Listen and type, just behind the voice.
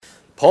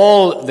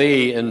Paul,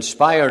 the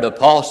inspired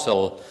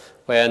apostle,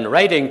 when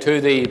writing to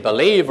the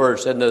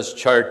believers in this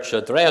church,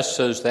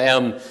 addresses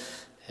them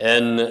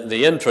in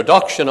the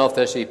introduction of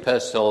this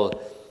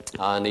epistle,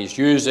 and he's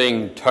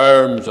using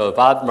terms of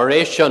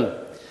admiration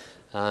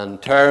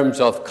and terms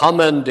of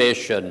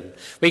commendation.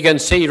 We can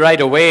see right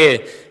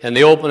away in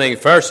the opening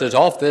verses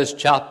of this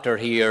chapter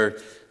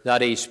here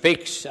that he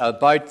speaks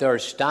about their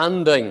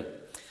standing.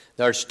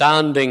 Their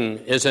standing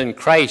is in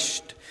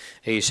Christ.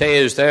 He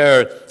says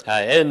there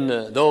in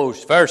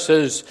those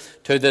verses,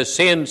 to the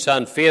saints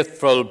and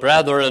faithful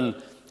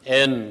brethren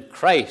in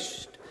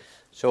Christ.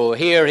 So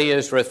here he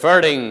is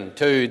referring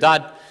to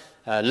that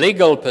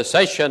legal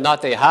position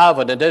that they have,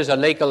 and it is a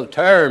legal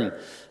term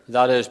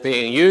that is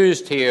being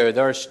used here.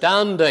 Their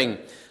standing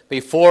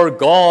before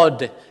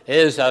God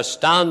is a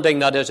standing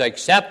that is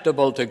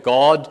acceptable to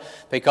God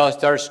because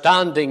they're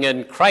standing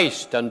in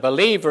Christ, and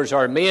believers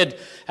are made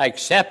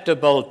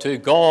acceptable to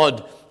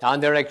God,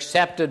 and they're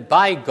accepted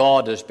by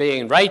God as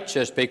being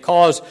righteous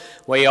because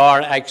we are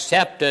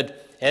accepted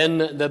in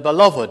the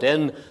Beloved,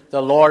 in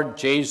the Lord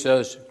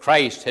Jesus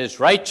Christ. His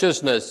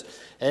righteousness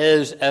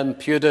is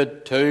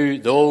imputed to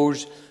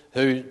those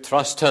who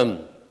trust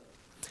him.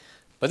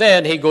 But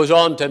then he goes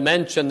on to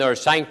mention their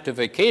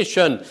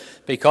sanctification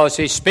because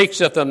he speaks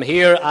of them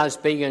here as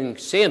being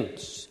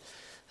saints.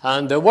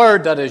 And the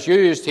word that is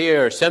used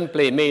here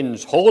simply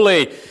means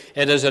holy.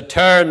 It is a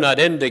term that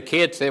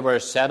indicates they were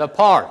set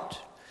apart.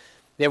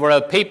 They were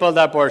a people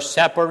that were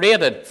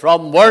separated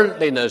from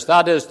worldliness.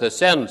 That is the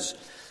sense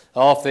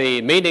of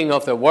the meaning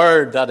of the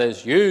word that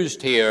is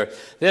used here.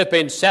 They've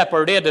been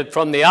separated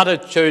from the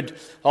attitude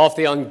of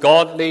the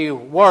ungodly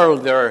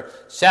world. They're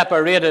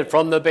separated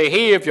from the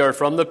behavior,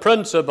 from the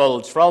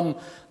principles, from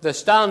the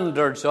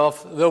standards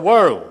of the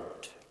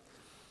world.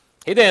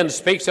 He then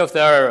speaks of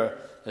their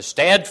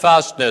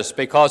steadfastness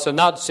because in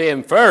that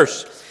same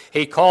verse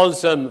he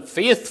calls them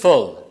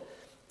faithful.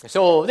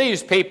 So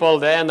these people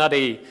then that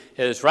he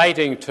is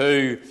writing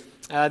to,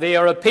 they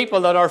are a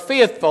people that are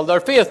faithful. They're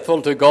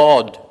faithful to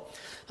God.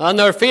 And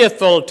they're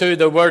faithful to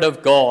the Word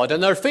of God.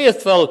 And they're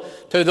faithful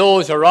to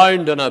those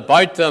around and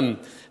about them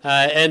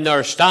in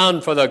their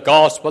stand for the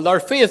gospel. They're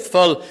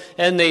faithful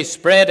in the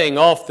spreading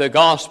of the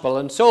gospel.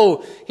 And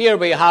so here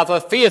we have a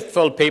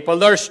faithful people.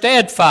 They're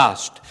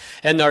steadfast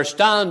in their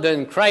stand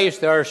in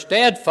Christ. They're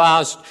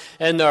steadfast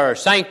in their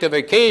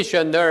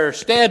sanctification. They're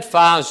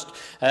steadfast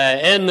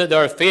in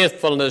their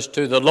faithfulness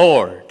to the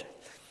Lord.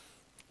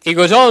 He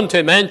goes on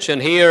to mention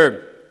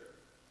here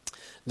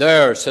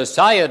their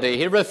society.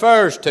 He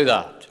refers to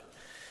that.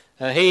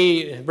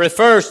 He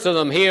refers to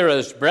them here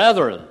as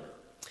brethren.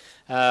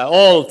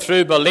 All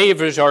true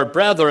believers are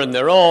brethren.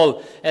 They're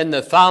all in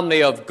the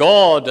family of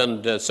God.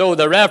 And so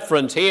the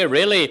reference here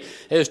really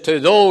is to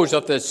those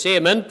of the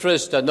same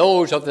interest and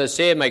those of the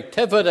same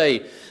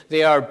activity.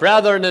 They are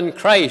brethren in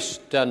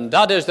Christ, and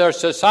that is their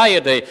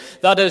society.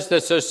 That is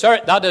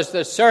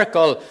the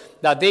circle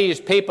that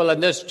these people in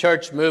this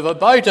church move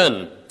about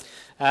in.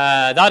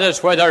 That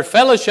is where their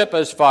fellowship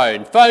is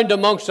found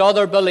amongst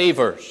other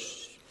believers.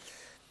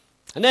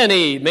 And then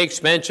he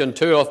makes mention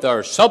too of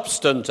their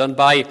substance, and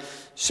by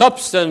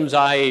substance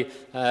I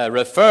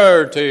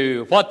refer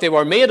to what they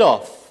were made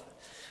of.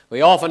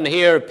 We often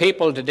hear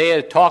people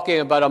today talking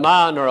about a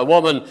man or a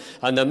woman,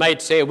 and they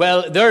might say,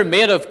 well, they're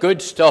made of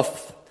good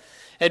stuff.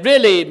 It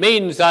really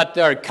means that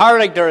their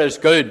character is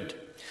good.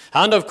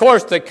 And of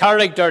course the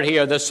character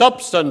here, the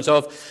substance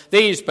of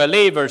these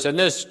believers in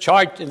this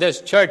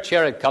church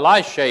here at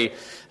Colossae,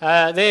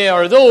 they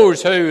are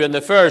those who in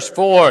the verse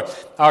 4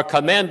 are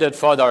commended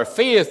for their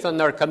faith and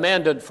they're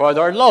commended for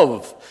their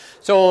love.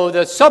 So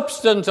the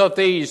substance of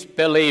these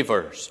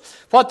believers,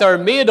 what they're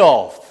made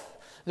of,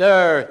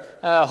 their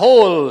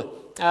whole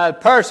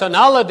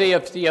personality,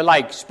 if you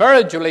like,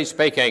 spiritually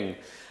speaking,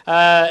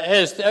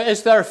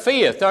 is their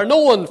faith. They're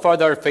known for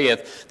their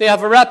faith. They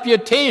have a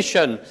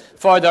reputation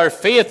for their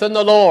faith in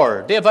the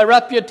Lord. They have a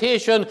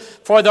reputation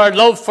for their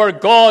love for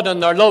God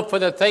and their love for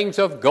the things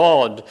of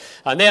God.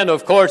 And then,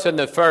 of course, in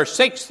the verse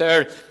 6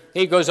 there,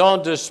 he goes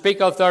on to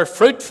speak of their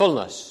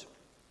fruitfulness.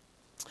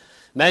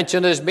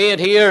 Mention is made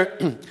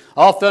here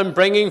of them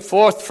bringing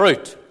forth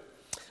fruit.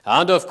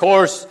 And, of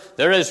course,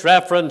 there is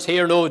reference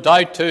here, no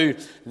doubt, to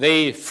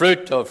the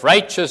fruit of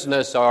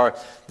righteousness or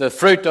the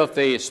fruit of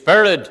the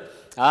Spirit,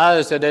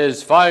 as it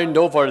is found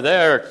over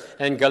there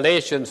in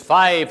Galatians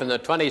 5 in the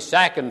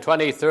 22nd,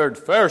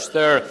 23rd verse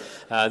there,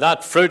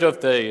 that fruit of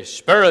the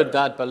Spirit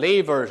that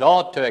believers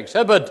ought to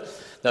exhibit,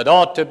 that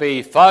ought to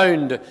be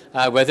found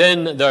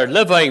within their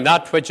living,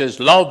 that which is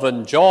love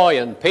and joy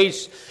and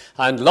peace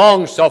and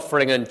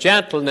long-suffering and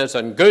gentleness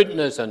and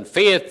goodness and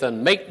faith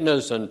and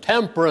meekness and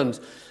temperance.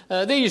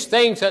 These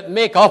things that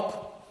make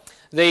up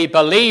the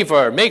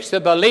believer, makes the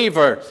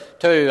believer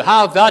to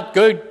have that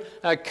good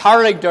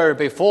character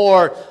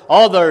before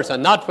others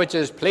and that which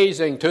is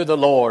pleasing to the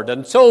Lord.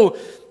 And so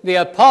the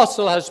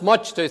apostle has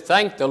much to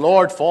thank the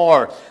Lord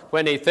for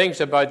when he thinks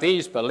about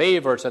these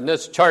believers in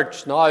this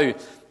church now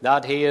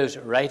that he is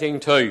writing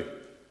to.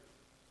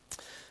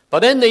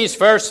 But in these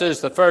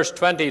verses, the verse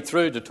 20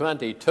 through to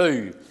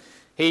 22,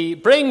 he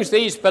brings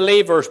these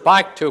believers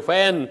back to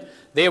when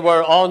they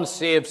were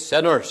unsaved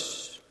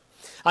sinners.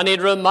 And he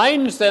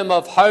reminds them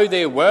of how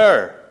they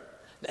were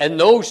in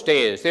those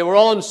days. They were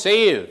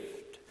unsaved.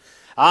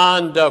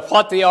 And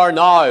what they are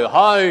now,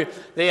 how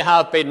they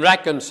have been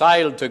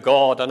reconciled to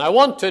God. And I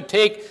want to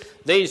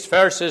take these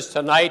verses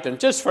tonight and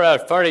just for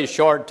a very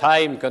short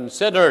time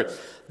consider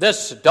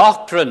this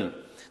doctrine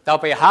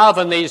that we have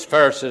in these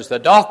verses, the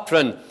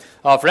doctrine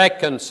of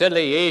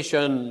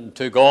reconciliation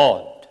to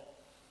God.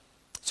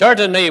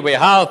 Certainly we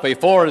have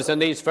before us in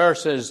these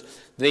verses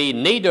the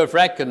need of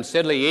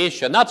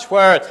reconciliation. That's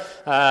where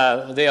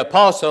the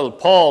Apostle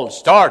Paul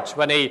starts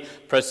when he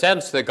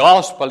presents the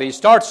gospel. He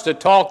starts to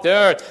talk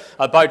there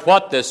about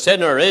what the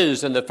sinner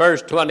is in the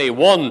verse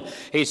 21.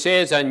 He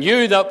says, "And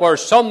you that were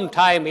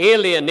sometime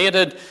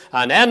alienated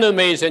and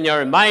enemies in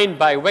your mind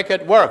by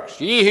wicked works,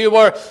 ye who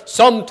were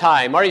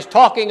sometime," or he's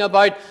talking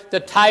about the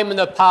time in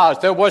the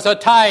past. There was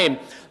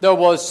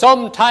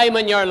some time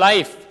in your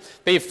life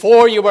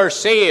before you were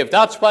saved.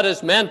 That's what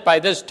is meant by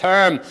this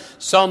term,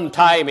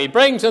 sometime. He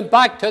brings them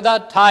back to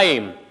that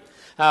time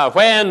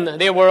when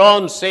they were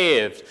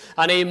unsaved.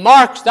 And he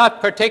marks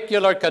that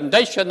particular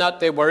condition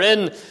that they were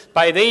in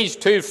by these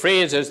two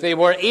phrases. They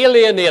were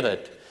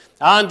alienated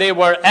and they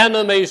were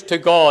enemies to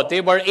God.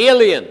 They were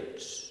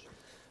aliens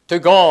to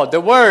God.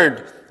 The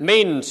word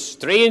means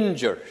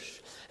strangers.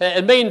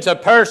 It means a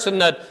person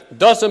that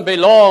doesn't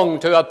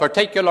belong to a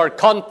particular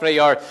country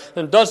or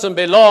doesn't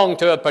belong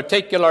to a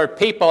particular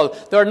people.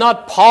 They're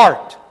not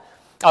part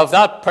of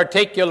that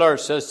particular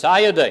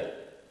society.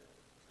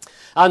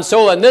 And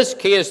so in this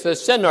case, the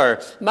sinner,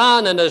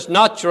 man in his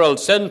natural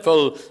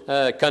sinful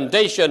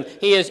condition,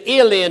 he is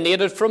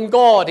alienated from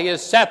God. He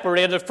is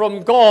separated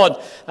from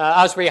God,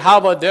 as we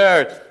have it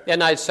there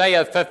in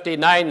Isaiah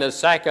 59, the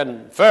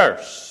second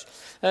verse.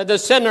 The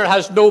sinner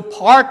has no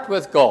part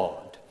with God.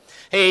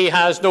 He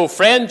has no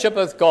friendship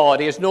with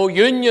God. He has no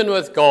union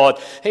with God.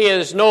 He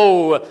has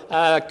no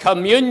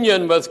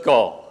communion with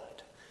God.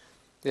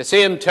 The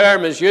same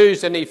term is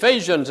used in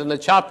Ephesians in the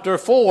chapter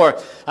 4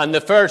 and the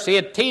verse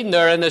 18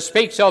 there, and it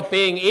speaks of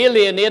being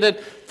alienated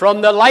from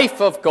the life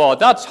of God.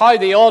 That's how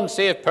the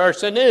unsaved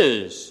person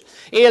is.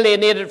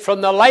 Alienated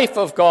from the life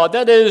of God.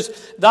 That is,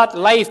 that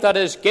life that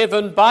is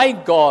given by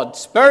God.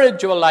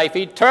 Spiritual life,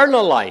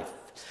 eternal life.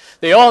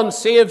 The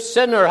unsaved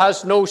sinner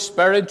has no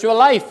spiritual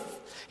life.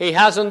 He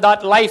hasn't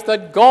that life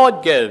that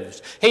God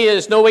gives. He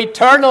has no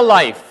eternal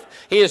life.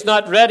 He is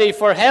not ready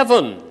for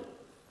heaven.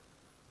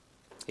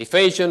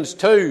 Ephesians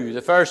 2,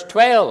 the verse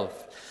 12,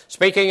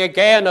 speaking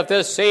again of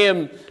this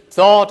same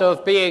thought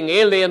of being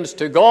aliens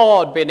to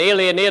God, being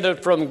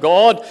alienated from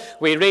God,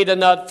 we read in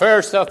that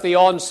verse of the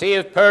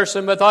unsaved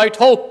person without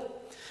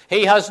hope.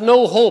 He has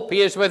no hope.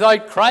 He is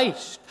without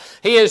Christ.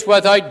 He is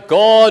without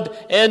God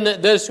in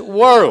this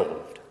world.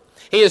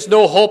 He has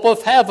no hope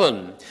of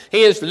heaven.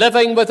 He is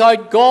living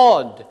without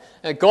God.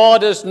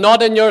 God is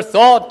not in your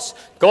thoughts.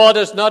 God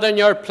is not in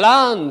your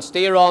plans,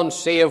 dear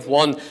unsaved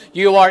one.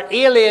 You are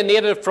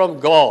alienated from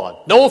God.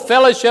 No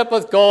fellowship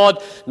with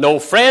God, no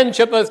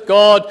friendship with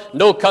God,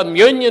 no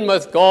communion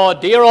with God.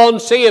 Dear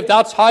unsaved,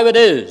 that's how it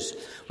is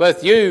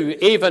with you,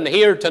 even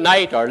here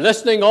tonight or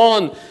listening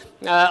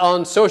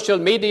on social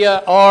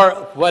media or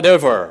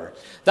whatever.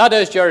 That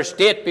is your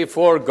state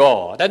before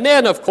God. And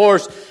then, of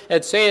course,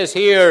 it says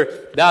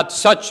here that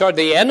such are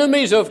the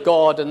enemies of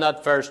God in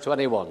that verse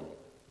 21.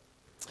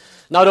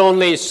 Not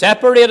only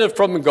separated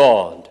from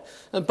God,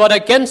 but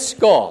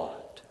against God.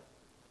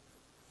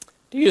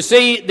 Do you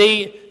see,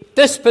 the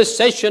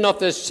disposition of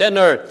the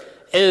sinner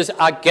is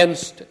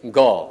against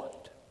God.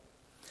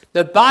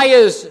 The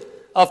bias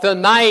of the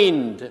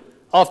mind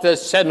of the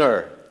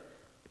sinner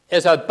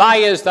is a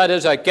bias that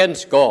is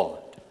against God,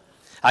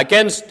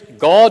 against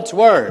God's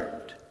word.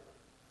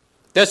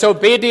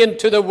 Disobedient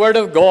to the word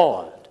of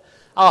God,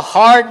 a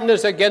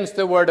hardness against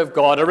the word of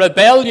God, a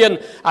rebellion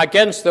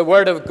against the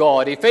word of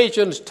God.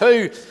 Ephesians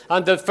 2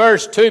 and the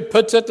verse 2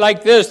 puts it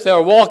like this: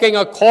 they're walking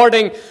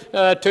according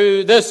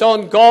to this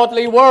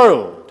ungodly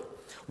world,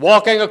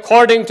 walking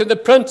according to the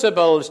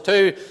principles,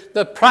 to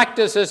the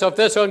practices of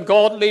this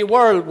ungodly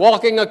world,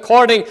 walking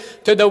according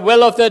to the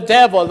will of the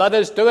devil, that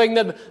is doing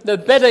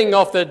the bidding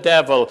of the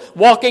devil,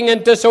 walking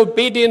in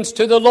disobedience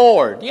to the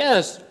Lord.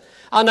 Yes,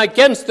 and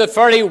against the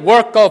very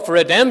work of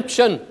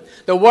redemption,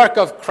 the work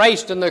of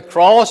Christ on the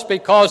cross,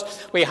 because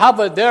we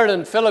have it there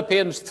in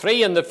Philippians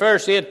 3 in the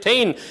verse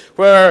 18,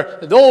 where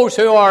those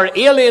who are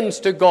aliens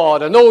to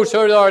God and those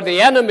who are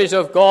the enemies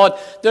of God,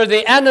 they're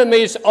the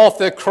enemies of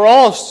the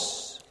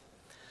cross,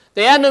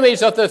 the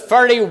enemies of the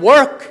very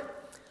work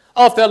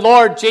of the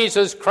Lord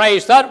Jesus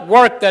Christ, that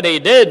work that he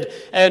did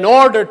in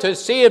order to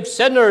save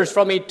sinners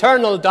from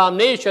eternal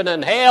damnation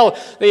in hell.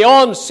 The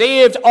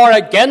unsaved are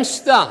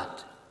against that.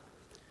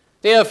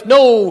 They have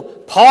no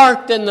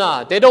part in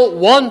that. They don't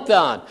want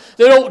that.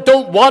 They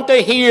don't want to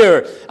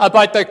hear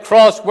about the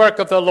cross work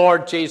of the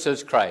Lord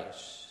Jesus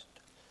Christ.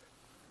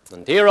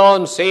 And dear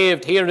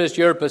unsaved, here is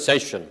your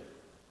position.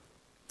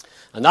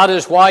 And that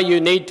is why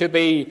you need to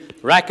be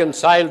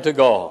reconciled to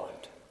God.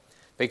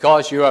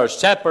 Because you are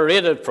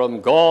separated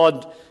from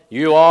God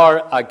you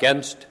are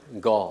against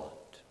God.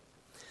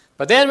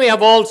 But then we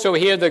have also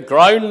here the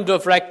ground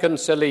of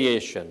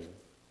reconciliation.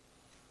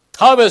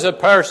 How is a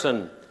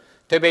person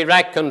to be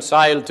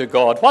reconciled to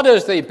God? What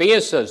is the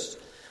basis?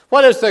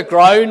 What is the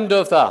ground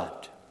of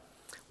that?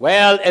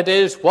 Well, it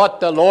is what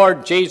the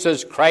Lord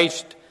Jesus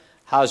Christ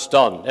has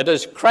done. It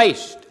is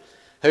Christ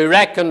who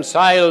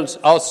reconciles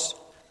us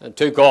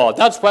to God.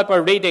 That's what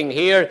we're reading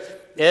here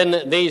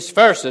in these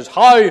verses.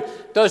 How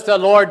does the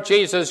Lord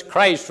Jesus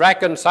Christ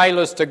reconcile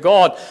us to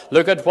God?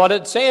 Look at what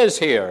it says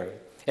here.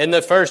 In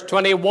the verse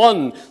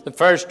 21, the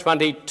verse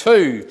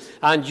 22,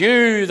 and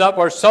you that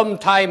were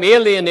sometime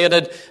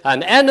alienated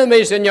and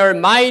enemies in your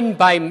mind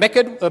by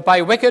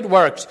wicked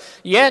works,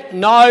 yet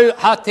now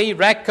hath he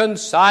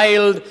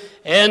reconciled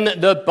in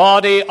the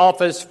body of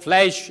his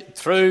flesh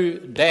through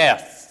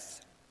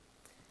death.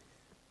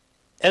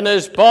 In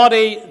his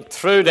body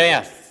through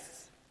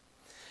death.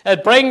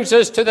 It brings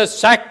us to the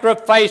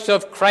sacrifice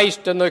of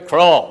Christ on the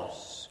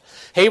cross.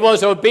 He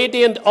was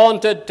obedient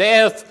unto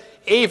death,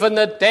 even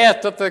the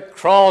death of the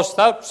cross.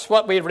 That's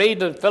what we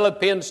read in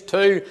Philippians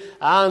 2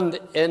 and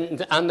in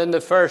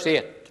the verse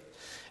 8.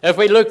 If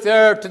we look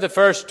there to the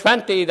verse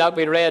 20 that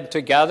we read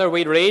together,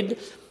 we read,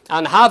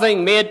 and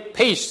having made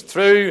peace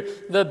through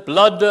the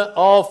blood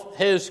of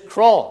his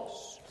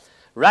cross,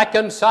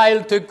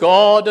 reconciled to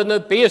God on the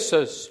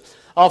basis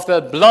of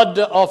the blood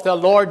of the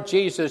Lord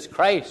Jesus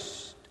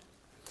Christ.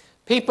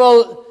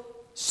 People,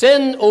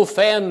 sin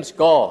offends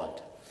God.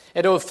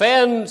 It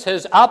offends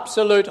his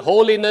absolute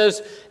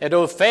holiness. It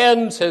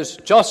offends his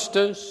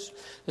justice.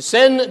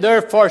 Sin,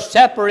 therefore,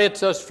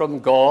 separates us from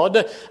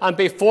God. And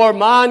before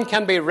man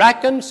can be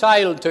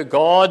reconciled to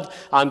God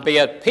and be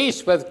at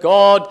peace with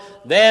God,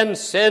 then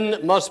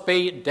sin must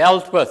be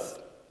dealt with.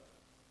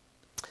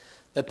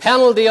 The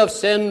penalty of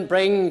sin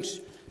brings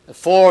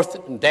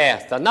forth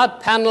death, and that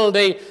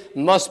penalty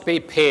must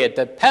be paid.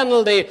 The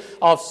penalty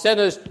of sin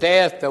is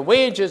death. The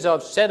wages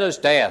of sin is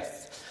death.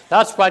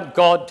 That's what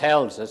God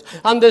tells us.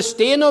 And the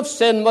stain of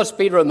sin must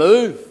be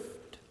removed.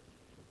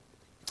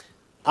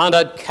 And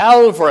at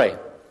Calvary,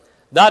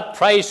 that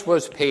price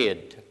was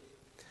paid.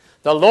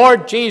 The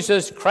Lord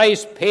Jesus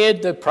Christ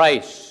paid the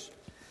price.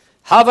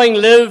 Having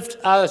lived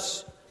a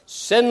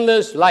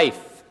sinless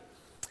life,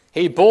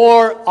 he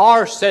bore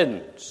our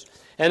sins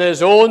in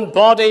his own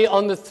body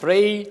on the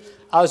tree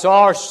as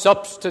our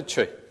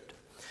substitute.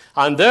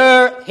 And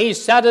there he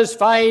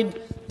satisfied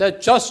the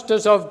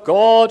justice of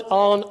God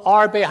on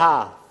our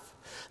behalf.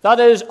 That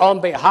is,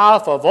 on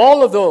behalf of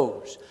all of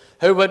those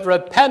who would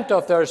repent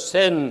of their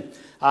sin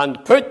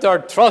and put their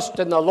trust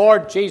in the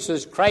Lord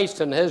Jesus Christ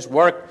and his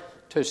work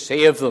to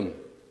save them.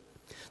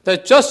 The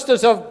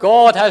justice of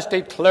God has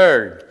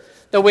declared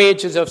the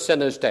wages of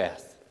sin is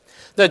death.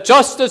 The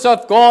justice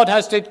of God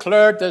has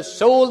declared the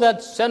soul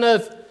that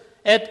sinneth,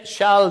 it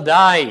shall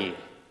die.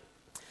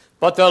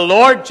 But the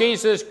Lord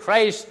Jesus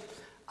Christ,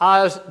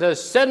 as the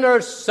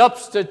sinner's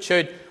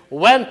substitute,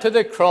 went to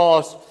the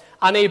cross,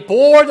 and he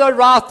bore the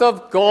wrath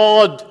of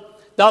God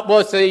that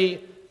was the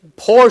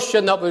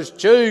portion that was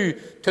due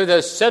to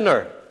the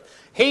sinner.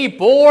 He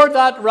bore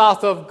that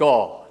wrath of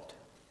God.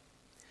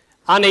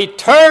 And he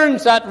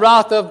turns that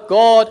wrath of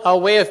God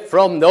away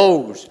from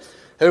those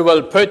who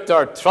will put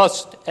their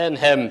trust in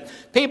him.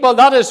 People,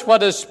 that is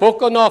what is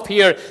spoken of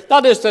here.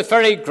 That is the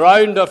very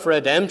ground of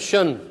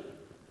redemption.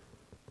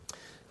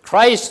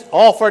 Christ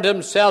offered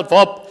himself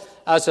up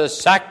as a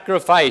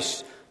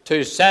sacrifice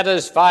to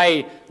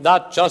satisfy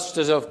that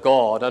justice of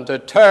God and to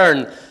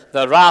turn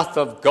the wrath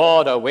of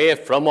God away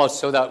from us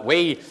so that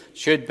we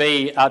should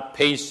be at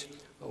peace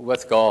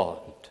with God.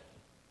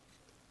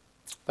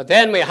 But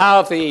then we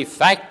have the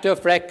fact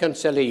of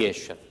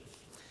reconciliation.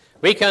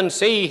 We can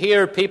see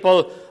here,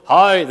 people,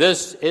 how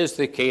this is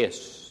the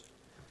case.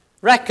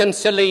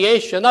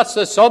 Reconciliation, that's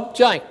the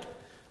subject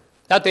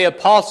that the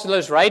apostle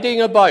is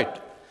writing about.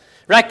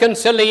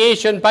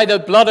 Reconciliation by the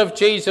blood of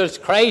Jesus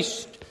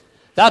Christ.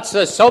 That's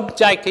the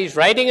subject he's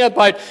writing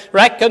about.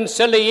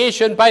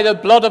 Reconciliation by the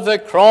blood of the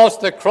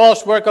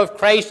cross work of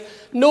Christ.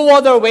 No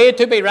other way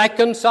to be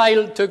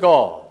reconciled to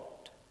God.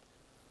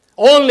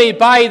 Only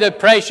by the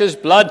precious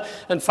blood.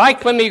 In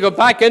fact, when we go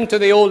back into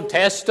the Old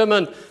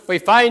Testament, we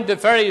find the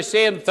very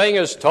same thing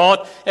is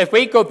taught. If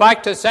we go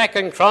back to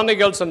 2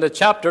 Chronicles and the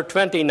chapter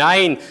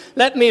 29,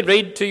 let me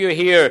read to you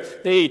here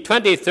the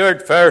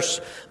 23rd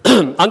verse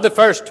and the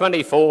verse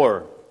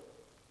 24.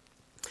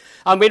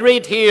 And we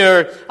read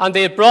here, and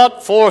they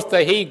brought forth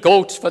the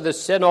he-goats for the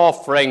sin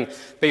offering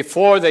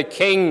before the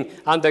king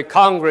and the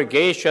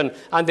congregation,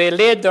 and they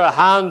laid their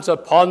hands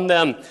upon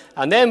them.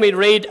 And then we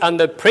read, and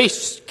the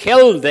priests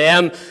killed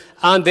them,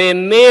 and they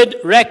made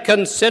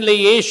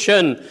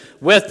reconciliation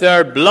with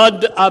their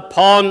blood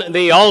upon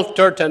the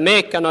altar to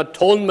make an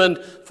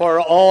atonement for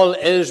all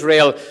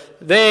Israel.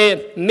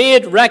 They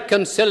made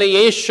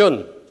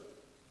reconciliation.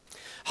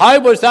 How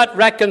was that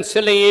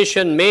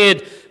reconciliation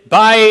made?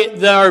 By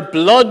their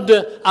blood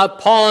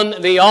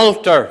upon the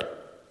altar.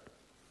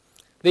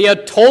 The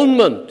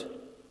atonement.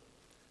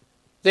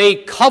 The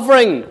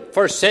covering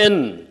for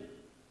sin.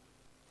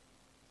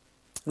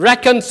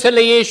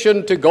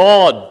 Reconciliation to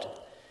God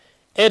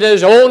It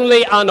is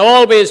only and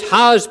always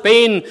has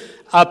been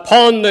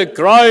upon the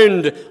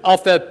ground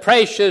of the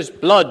precious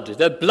blood,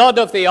 the blood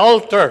of the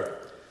altar.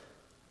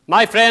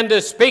 My friend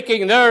is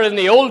speaking there in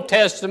the Old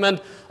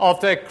Testament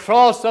of the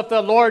cross of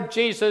the Lord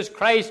Jesus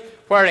Christ,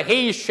 where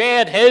he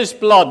shed his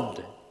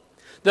blood.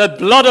 The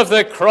blood of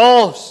the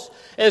cross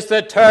is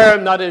the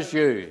term that is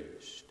used.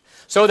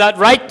 So that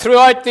right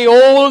throughout the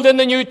Old and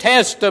the New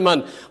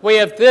Testament, we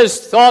have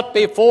this thought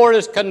before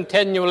us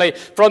continually.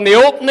 From the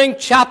opening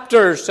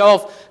chapters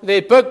of the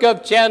book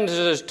of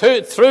Genesis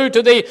through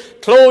to the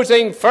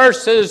closing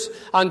verses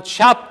and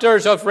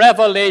chapters of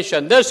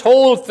Revelation. This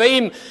whole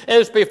theme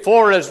is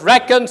before us.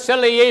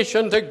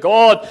 Reconciliation to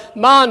God.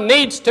 Man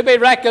needs to be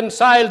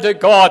reconciled to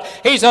God.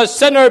 He's a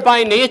sinner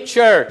by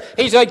nature.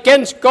 He's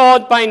against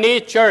God by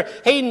nature.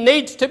 He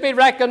needs to be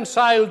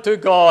reconciled to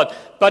God.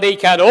 But he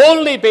can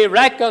only be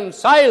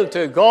reconciled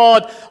to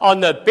God on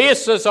the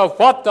basis of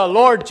what the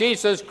Lord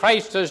Jesus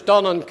Christ has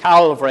done on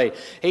Calvary.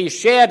 He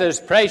shed his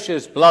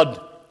precious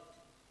blood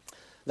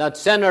that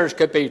sinners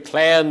could be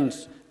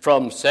cleansed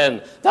from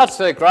sin. That's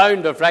the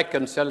ground of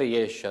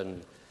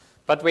reconciliation.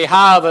 But we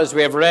have, as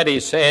we have already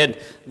said,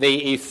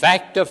 the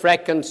effect of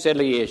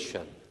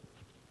reconciliation.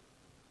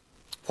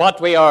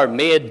 What we are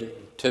made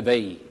to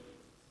be.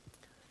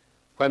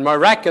 When we're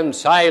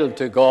reconciled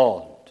to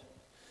God,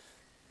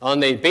 on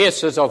the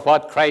basis of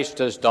what Christ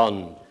has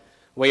done,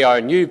 we are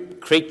new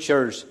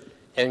creatures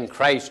in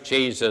Christ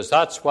Jesus.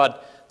 That's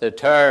what the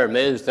term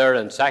is there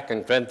in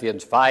 2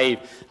 Corinthians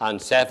 5 and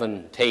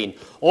 17.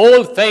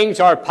 Old things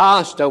are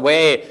passed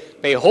away.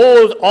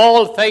 Behold,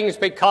 all things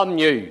become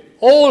new.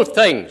 All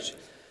things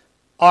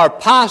are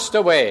passed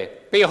away.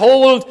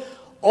 Behold,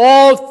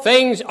 all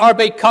things are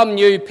become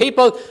new.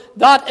 People,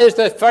 that is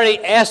the very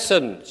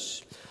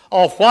essence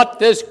of what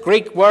this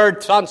Greek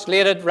word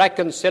translated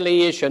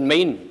reconciliation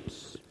means.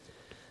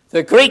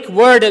 The Greek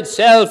word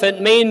itself,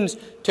 it means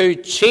to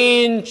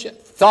change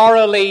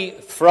thoroughly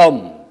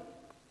from.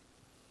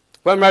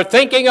 When we're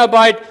thinking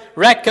about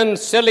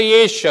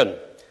reconciliation,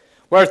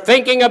 we're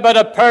thinking about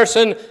a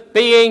person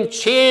being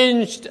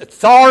changed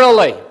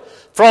thoroughly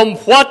from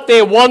what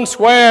they once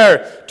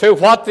were to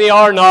what they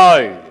are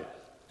now.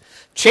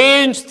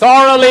 Changed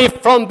thoroughly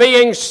from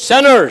being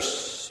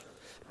sinners,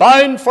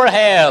 bound for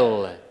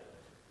hell,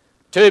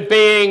 to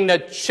being the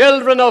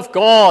children of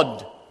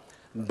God,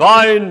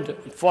 bound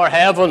for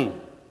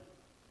heaven.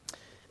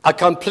 A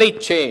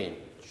complete change.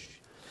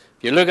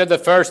 If you look at the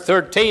verse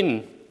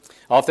 13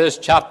 of this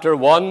chapter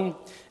 1,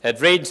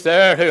 it reads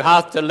there, who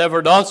hath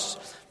delivered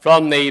us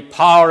from the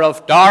power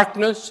of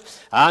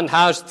darkness and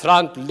has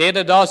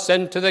translated us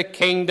into the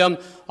kingdom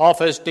of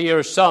his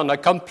dear Son. A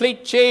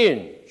complete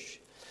change.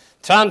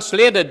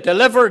 Translated,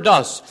 delivered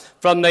us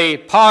from the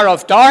power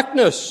of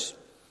darkness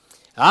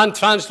and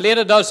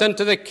translated us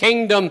into the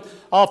kingdom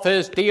of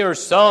his dear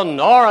Son,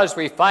 or as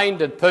we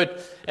find it put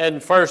in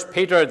 1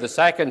 Peter, the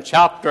 2nd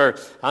chapter,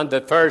 and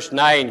the verse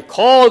 9,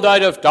 called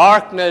out of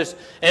darkness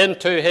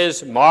into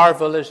his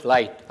marvelous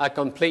light. A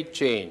complete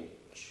change.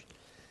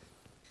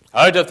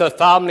 Out of the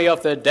family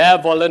of the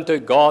devil into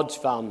God's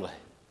family.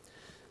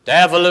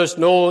 Devil is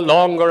no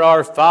longer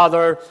our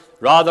father,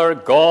 rather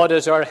God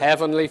is our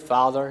heavenly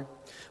Father.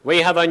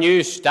 We have a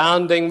new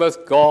standing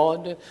with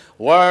God.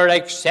 We're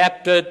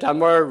accepted and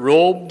we're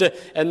robed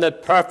in the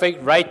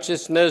perfect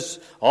righteousness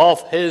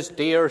of his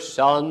dear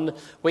Son.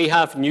 We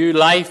have new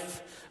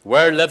life.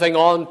 We're living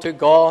on to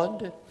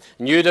God.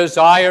 New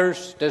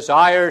desires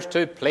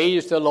to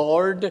please the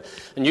Lord.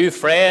 New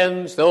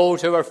friends,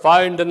 those who are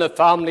found in the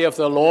family of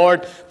the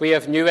Lord. We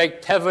have new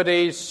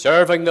activities,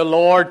 serving the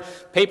Lord.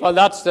 People,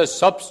 that's the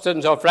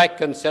substance of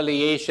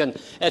reconciliation.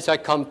 It's a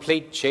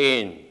complete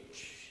change.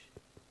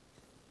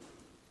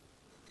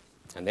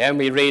 And then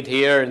we read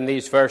here in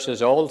these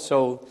verses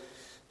also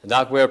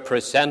that we're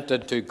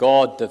presented to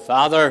God the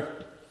Father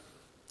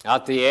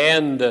at the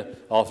end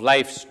of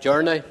life's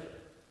journey.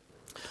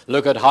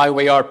 Look at how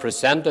we are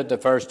presented to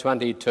verse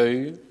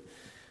 22.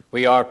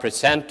 We are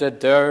presented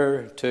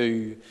there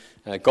to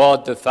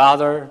God the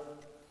Father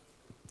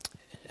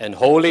in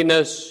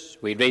holiness.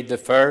 We read the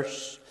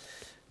verse,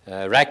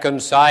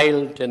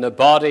 reconciled in the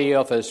body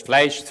of his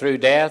flesh through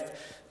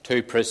death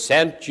to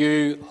present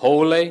you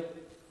holy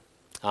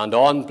and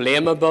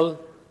unblameable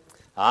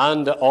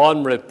and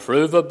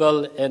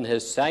unreprovable in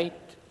his sight.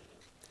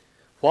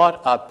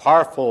 What a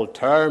powerful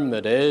term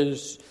it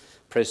is,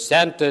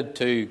 presented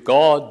to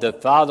God the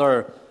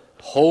Father,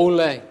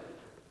 holy,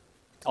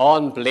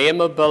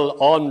 unblameable,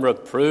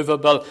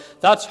 unreprovable.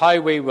 That's how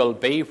we will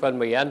be when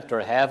we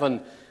enter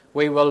heaven.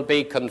 We will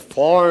be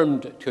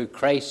conformed to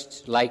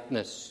Christ's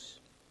likeness.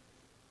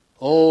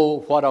 Oh,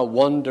 what a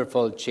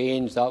wonderful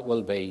change that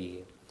will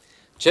be.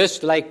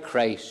 Just like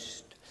Christ.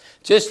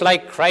 Just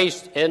like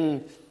Christ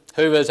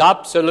who is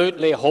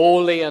absolutely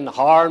holy and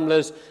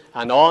harmless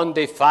and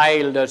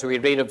undefiled, as we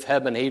read of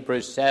him in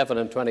Hebrews 7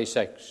 and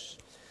 26.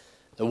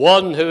 The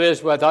one who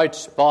is without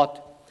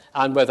spot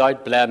and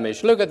without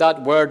blemish. Look at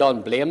that word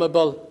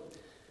unblameable.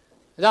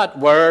 That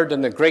word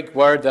and the Greek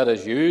word that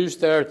is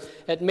used there,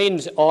 it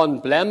means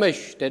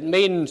unblemished. It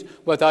means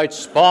without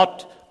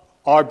spot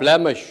or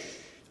blemish.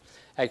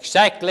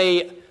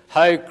 Exactly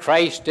how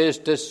Christ is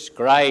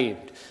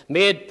described.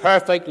 Made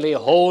perfectly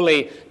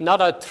holy,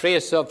 not a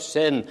trace of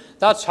sin.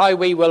 That's how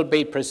we will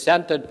be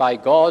presented by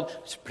God,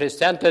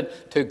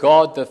 presented to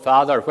God the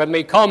Father. When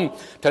we come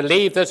to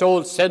leave this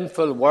old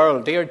sinful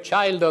world, dear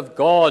child of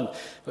God,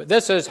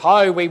 this is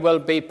how we will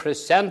be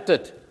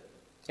presented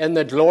in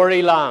the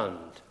glory land.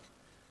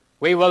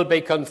 We will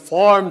be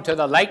conformed to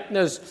the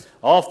likeness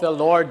of the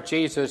Lord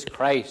Jesus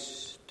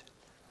Christ.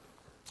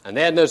 And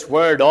then this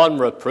word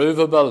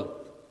unreprovable,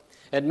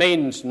 it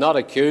means not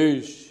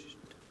accused.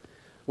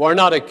 We're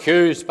not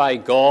accused by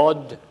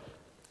God.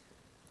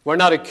 We're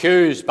not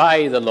accused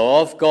by the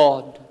law of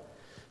God,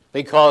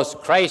 because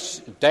Christ's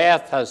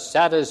death has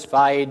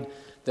satisfied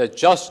the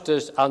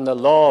justice and the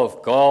law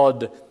of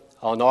God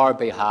on our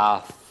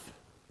behalf.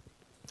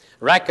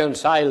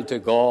 Reconciled to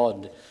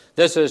God.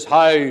 This is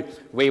how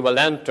we will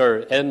enter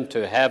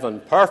into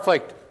heaven.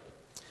 Perfect,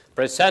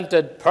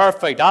 presented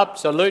perfect,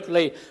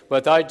 absolutely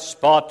without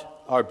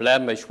spot or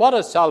blemish. What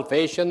a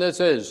salvation this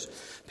is.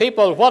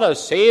 People, what a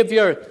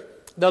Savior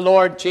the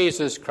Lord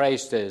Jesus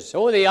Christ is.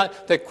 Oh,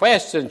 the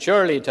question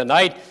surely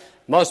tonight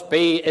must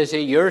be, is He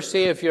your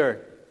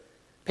Savior?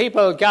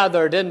 People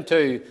gathered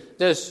into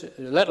this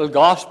little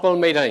gospel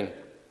meeting.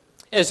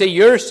 Is He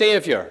your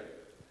Savior?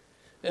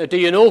 Do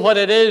you know what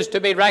it is to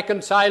be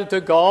reconciled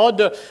to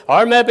God?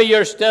 Or maybe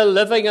you're still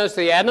living as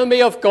the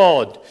enemy of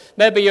God.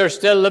 Maybe you're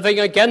still living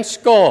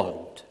against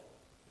God.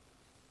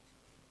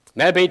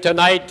 Maybe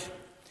tonight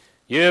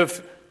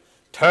you've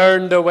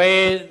turned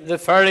away the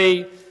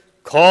very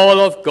call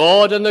of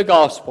God in the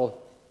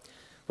gospel.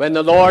 When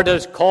the Lord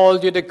has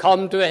called you to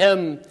come to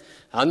Him,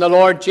 and the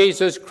Lord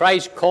Jesus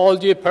Christ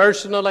called you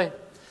personally,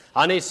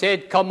 and He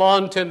said, come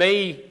on to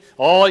me,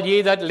 all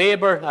ye that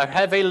labor are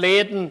heavy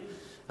laden,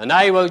 and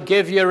I will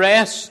give you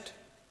rest.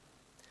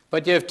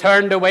 But you've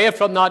turned away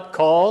from that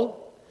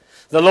call.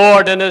 The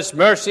Lord in His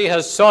mercy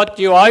has sought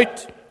you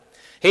out.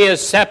 He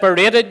has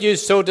separated you,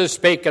 so to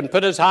speak, and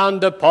put His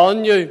hand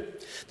upon you.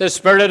 The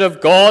Spirit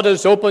of God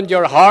has opened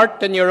your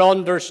heart and your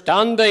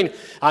understanding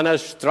and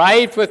has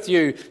strived with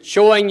you,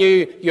 showing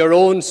you your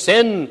own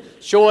sin,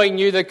 showing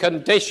you the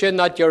condition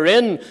that you're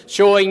in,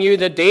 showing you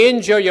the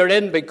danger you're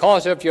in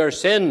because of your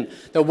sin,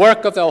 the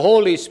work of the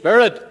Holy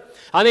Spirit.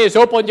 And He has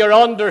opened your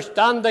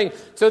understanding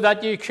so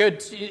that you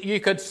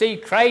could see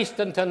Christ.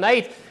 And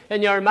tonight,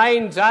 in your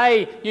mind's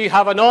eye, you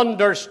have an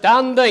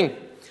understanding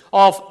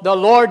of the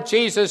Lord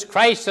Jesus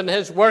Christ and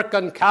His work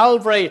on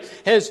Calvary,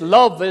 His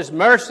love, His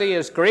mercy,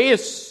 His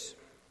grace.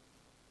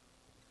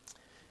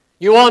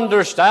 You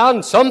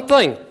understand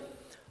something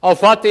of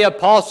what the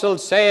apostle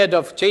said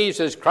of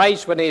Jesus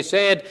Christ when he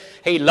said,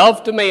 He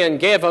loved me and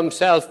gave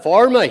Himself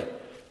for me.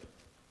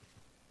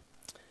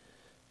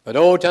 But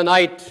oh,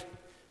 tonight,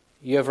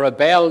 you've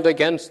rebelled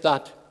against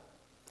that,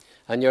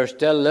 and you're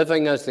still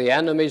living as the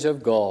enemies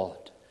of God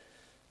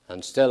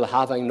and still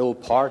having no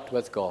part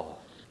with God.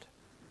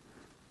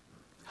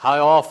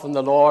 How often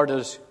the Lord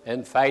has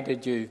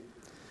invited you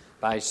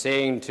by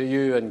saying to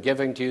you and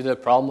giving to you the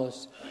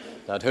promise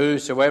that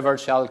whosoever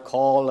shall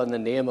call in the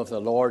name of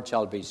the Lord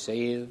shall be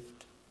saved.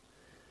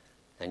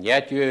 And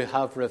yet you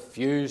have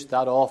refused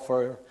that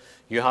offer.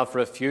 You have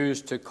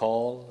refused to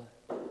call.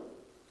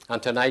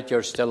 And tonight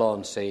you're still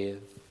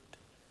unsaved.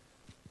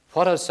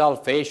 What a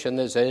salvation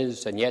this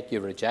is, and yet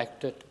you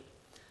reject it.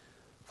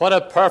 What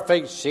a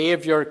perfect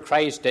Savior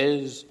Christ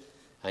is,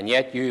 and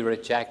yet you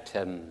reject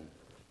Him.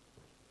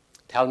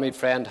 Tell me,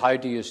 friend, how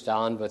do you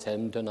stand with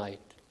Him tonight?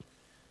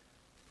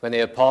 When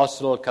the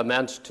apostle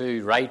commenced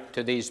to write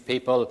to these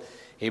people,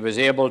 he was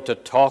able to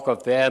talk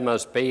of them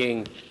as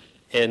being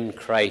in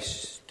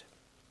Christ.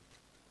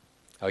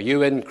 Are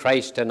you in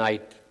Christ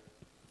tonight?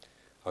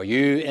 Are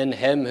you in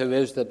Him who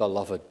is the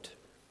beloved?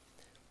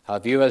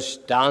 Have you a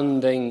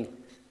standing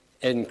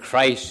in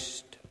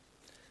Christ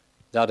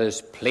that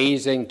is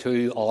pleasing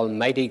to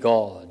Almighty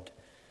God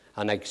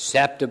and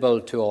acceptable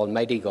to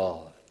Almighty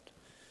God?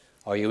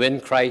 Are you in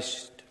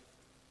Christ,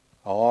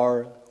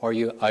 or are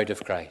you out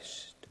of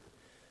Christ?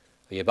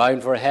 Are you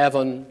bound for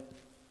heaven,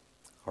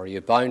 or are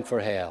you bound for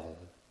hell?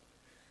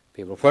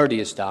 People, where do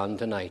you stand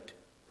tonight?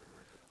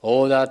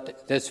 Oh,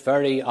 that this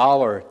very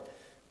hour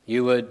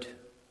you would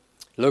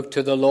look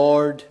to the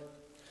Lord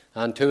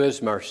and to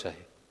His mercy,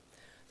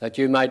 that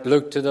you might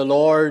look to the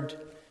Lord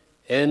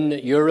in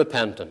your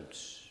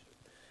repentance,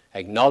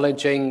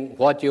 acknowledging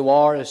what you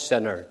are, a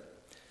sinner,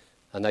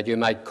 and that you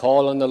might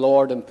call on the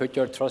Lord and put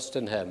your trust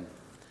in Him.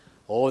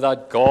 Oh,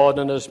 that God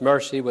in His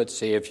mercy would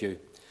save you.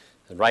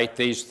 And write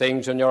these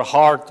things in your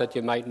heart that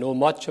you might know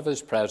much of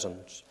His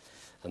presence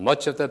and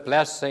much of the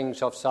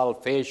blessings of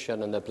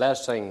salvation and the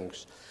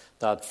blessings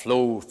that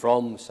flow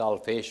from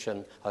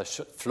salvation,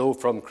 flow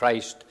from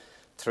Christ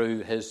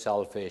through His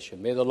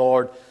salvation. May the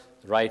Lord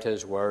write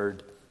His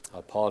word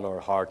upon our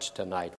hearts tonight.